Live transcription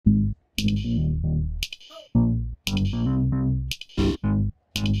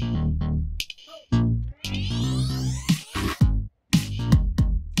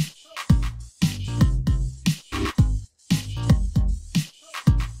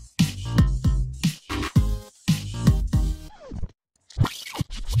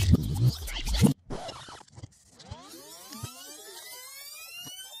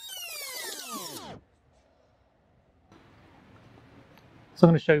So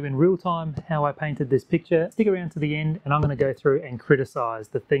I'm going to show you in real time how I painted this picture. Stick around to the end and I'm going to go through and criticize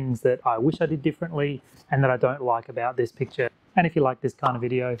the things that I wish I did differently and that I don't like about this picture. And if you like this kind of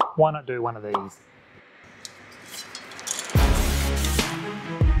video, why not do one of these?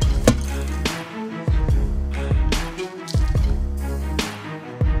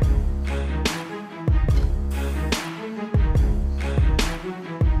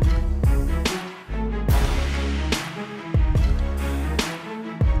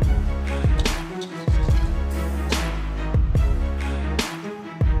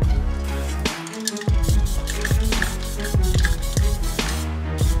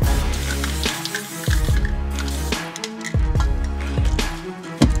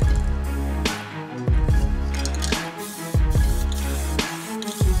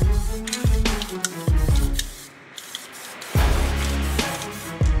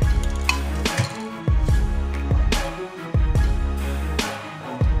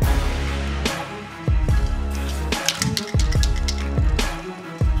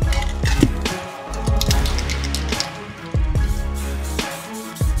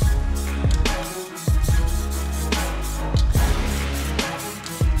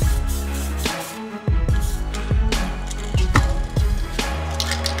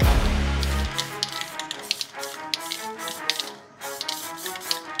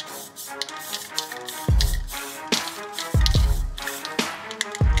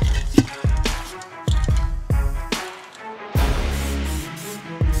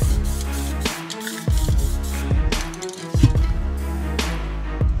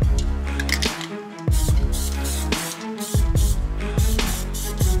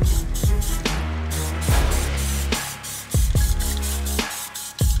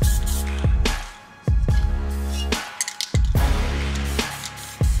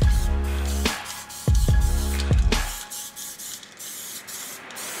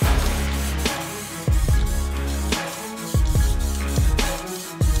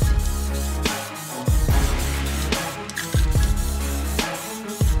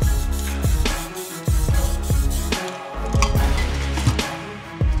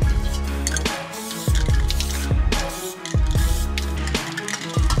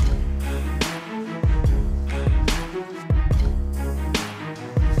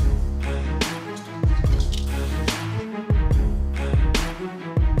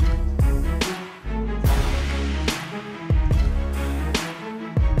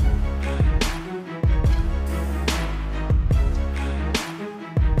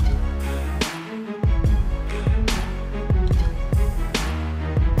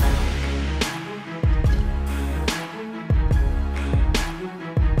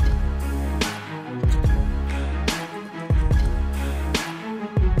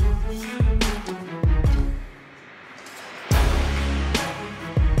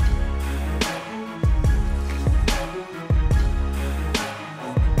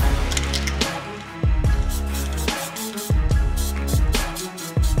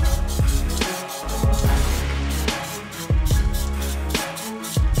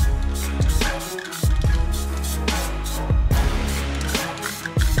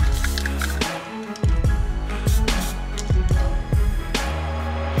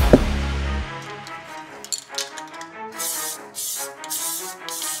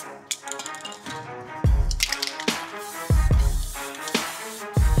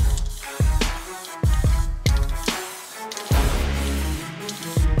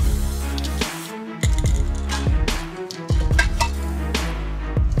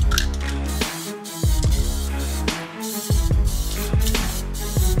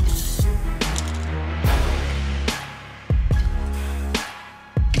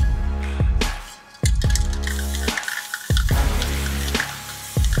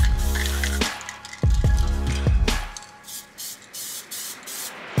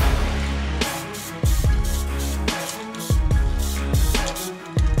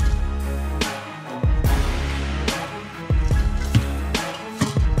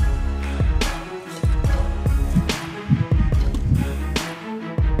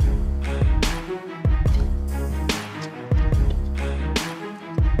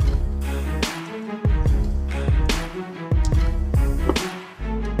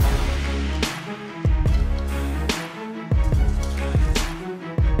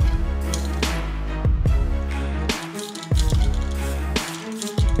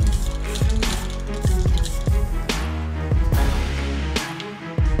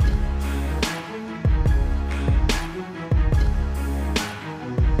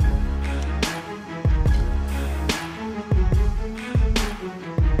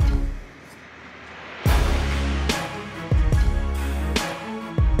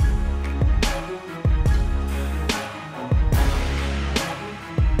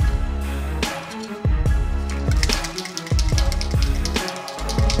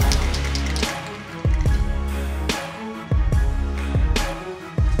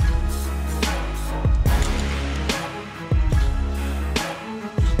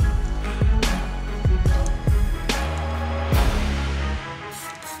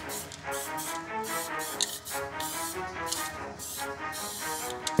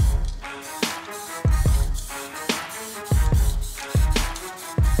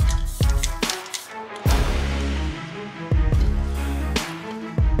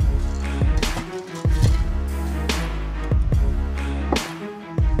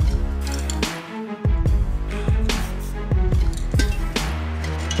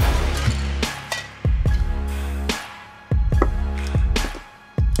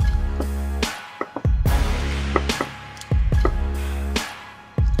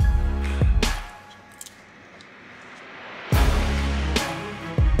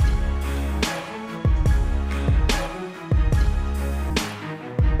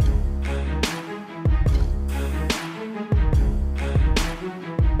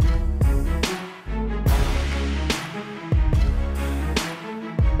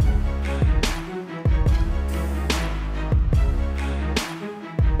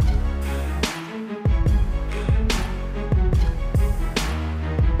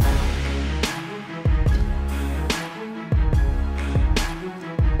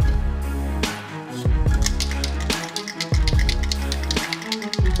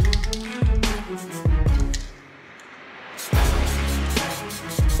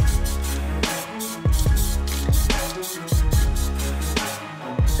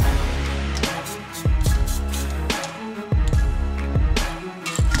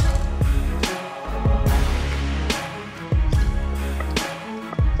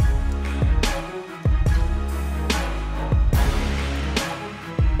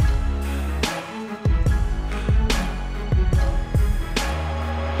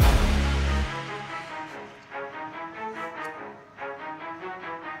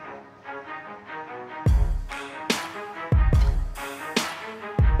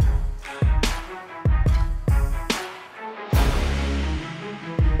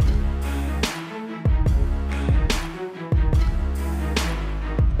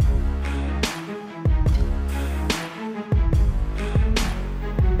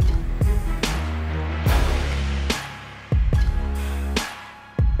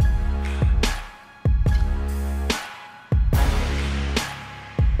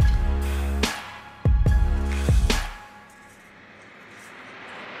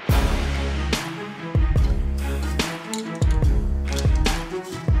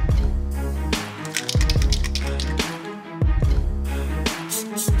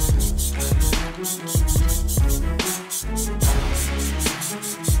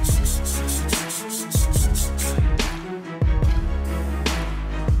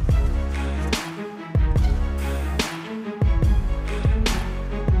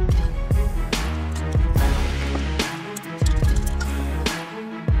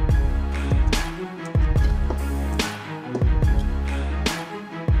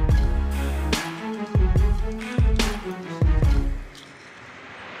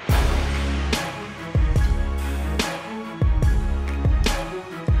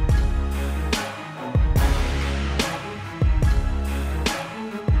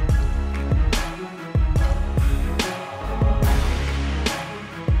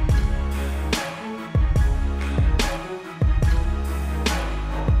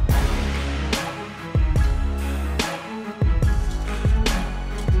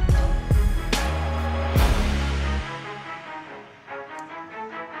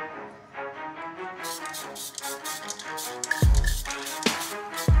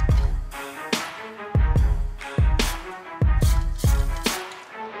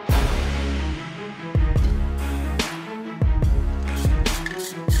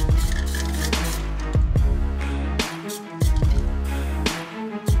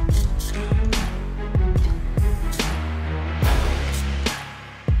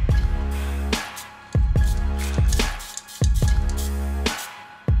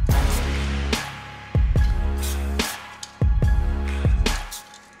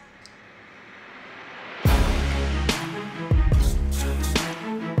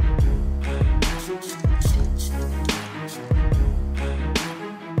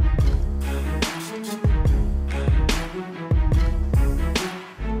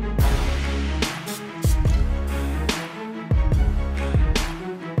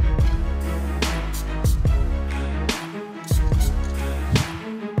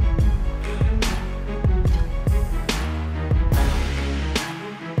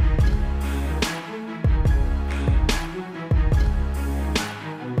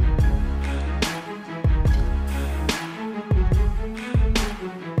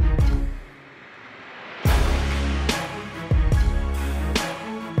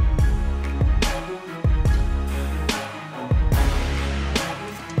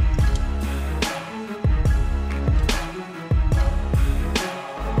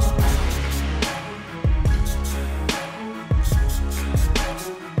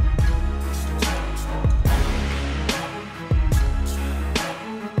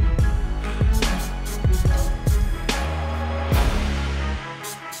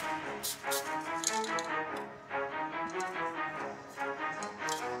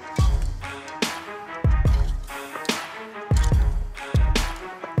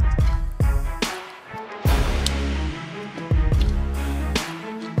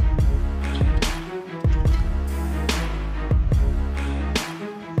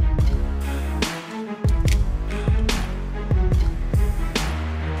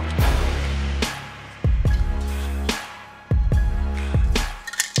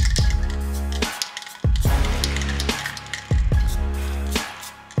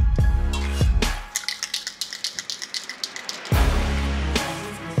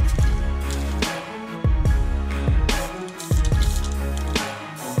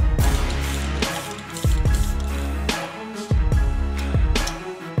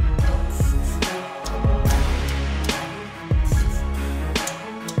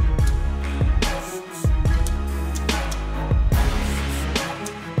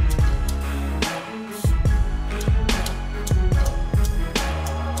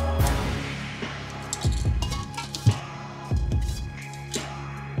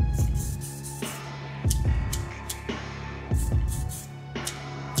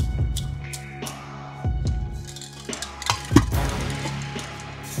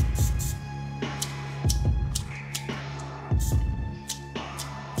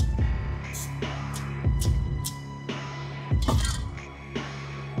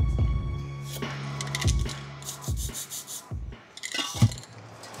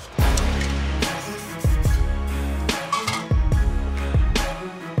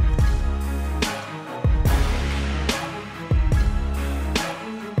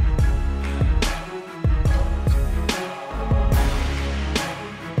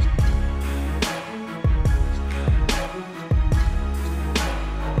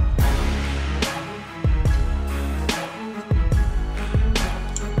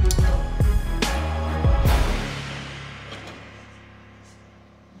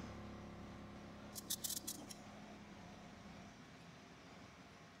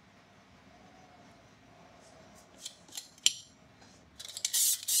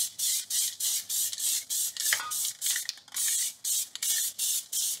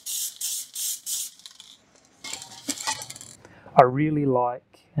 I really like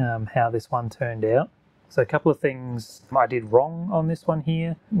how this one turned out. So a couple of things I did wrong on this one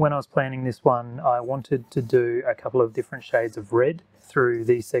here. When I was planning this one, I wanted to do a couple of different shades of red through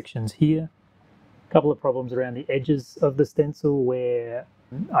these sections here. A couple of problems around the edges of the stencil where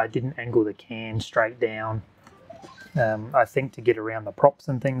I didn't angle the can straight down, I think to get around the props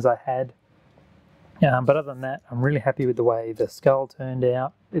and things I had. But other than that, I'm really happy with the way the skull turned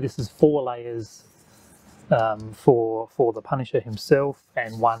out. This is 4 layers for the Punisher himself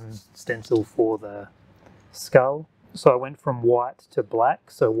and 1 stencil for the skull. So I went from white to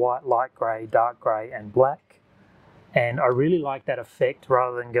black, so white, light grey, dark grey and black. And I really like that effect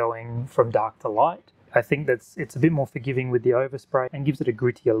rather than going from dark to light. I think it's a bit more forgiving with the overspray and gives it a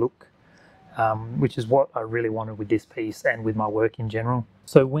grittier look. which is what I really wanted with this piece and with my work in general.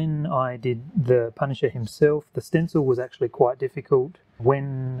 So when I did the Punisher himself, the stencil was actually quite difficult.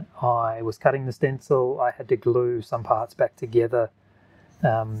 When I was cutting the stencil, I had to glue some parts back together.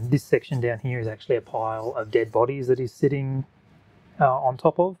 This section down here is actually a pile of dead bodies that he's sitting on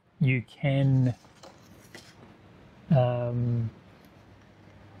top of. You can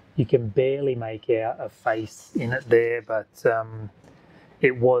barely make out a face in it there, but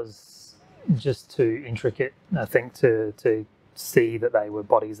it was just too intricate, I think, to see that they were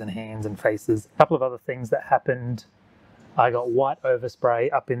bodies and hands and faces. A couple of other things that happened: I got white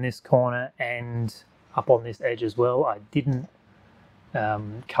overspray up in this corner and up on this edge as well. I didn't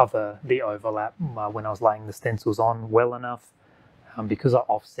cover the overlap when I was laying the stencils on well enough. Because I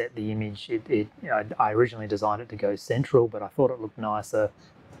offset the image, I originally designed it to go central, but I thought it looked nicer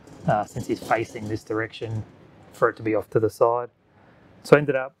since he's facing this direction for it to be off to the side. So I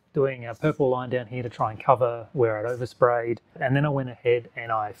ended up doing a purple line down here to try and cover where I'd oversprayed, and then I went ahead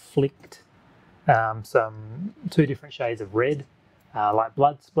and I flicked two different shades of red, like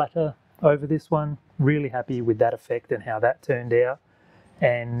blood splatter, over this one. Really happy with that effect and how that turned out.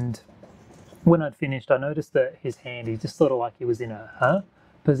 And when I'd finished, I noticed that his hand, he just sort of like he was in a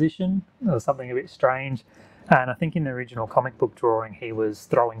position, or something a bit strange. And I think in the original comic book drawing, he was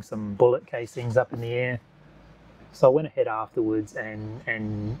throwing some bullet casings up in the air. So I went ahead afterwards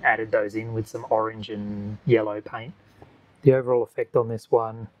and added those in with some orange and yellow paint. The overall effect on this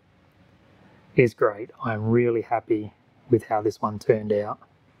one is great. I'm really happy with how this one turned out.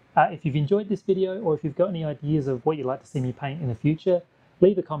 If you've enjoyed this video, or if you've got any ideas of what you'd like to see me paint in the future,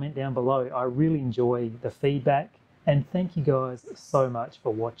 leave a comment down below. I really enjoy the feedback, and thank you guys so much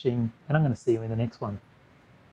for watching, and I'm going to see you in the next one.